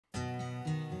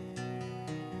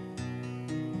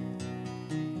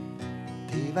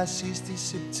Det var sidst i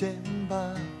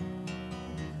september.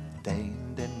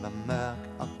 Dagen den var mørk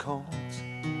og kort.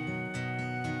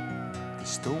 Det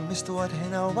stod med stort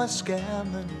hen over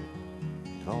skærmen.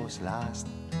 Vores Larsen,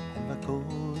 han var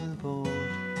gået bort.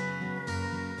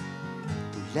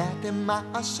 Du lærte mig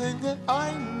at synge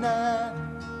øjnene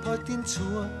på din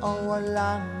tur over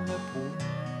Langebro.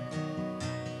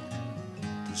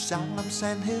 Du sang om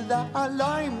sandheder og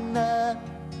løgne,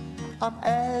 om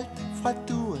alt fra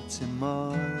dur til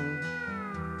mol.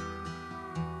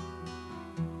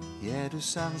 Ja, du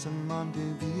sang som om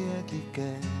det virkelig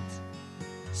galt.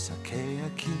 Så kære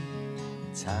Kim,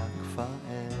 tak for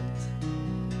alt.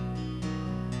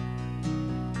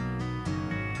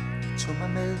 Du tog mig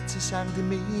med til Sankt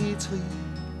Dimitri,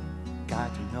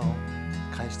 Gardinor,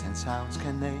 Christianshavns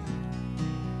kanal.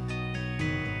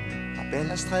 Og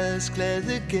Ballerstrædes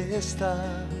glade gæster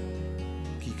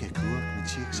gik agurk med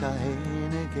chicks og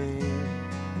hanegæl.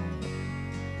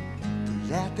 Du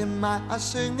lærte mig at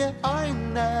synge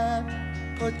øjnene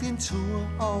på din tur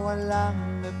over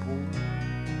Langebro.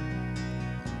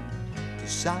 Du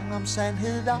sang om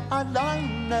sandheder og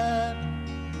løgne,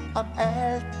 om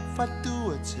alt fra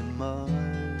dur til mol.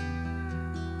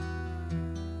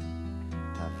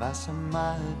 Der var så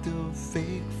meget du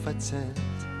fik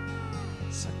fortalt.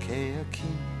 Så kære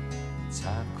Kim,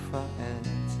 tak for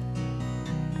alt.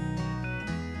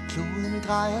 Kloden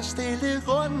drejer stille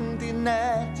rundt i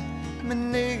nat,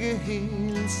 men ikke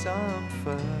helt som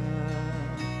før.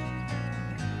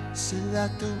 Sidder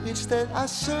du et sted og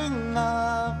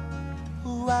synger,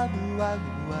 ua, ua,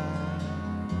 ua,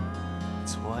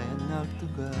 tror jeg nok du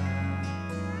gør.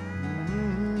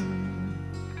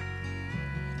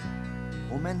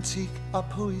 Romantik og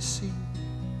poesi,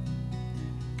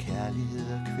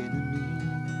 kærlighed og kvindemi.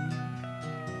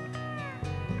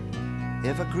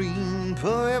 Evergreen på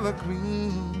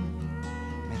evergreen,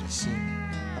 medicin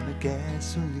og med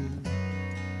gasolin.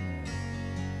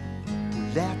 Du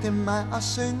lærte mig at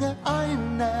synge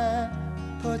øjnene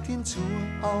på din tur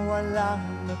over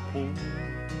Langebro.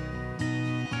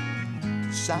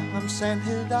 Du sang om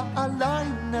sandheder og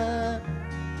løgne,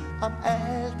 om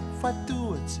alt fra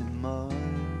dur til mol.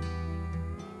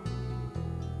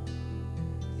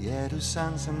 Ja, du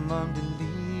sang som om det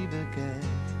livet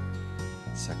galt.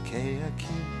 Så kære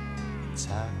Kim,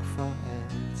 tak for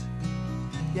alt.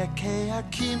 Ja, kære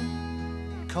Kim,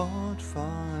 kort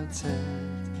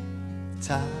fortalt,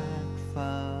 tak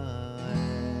for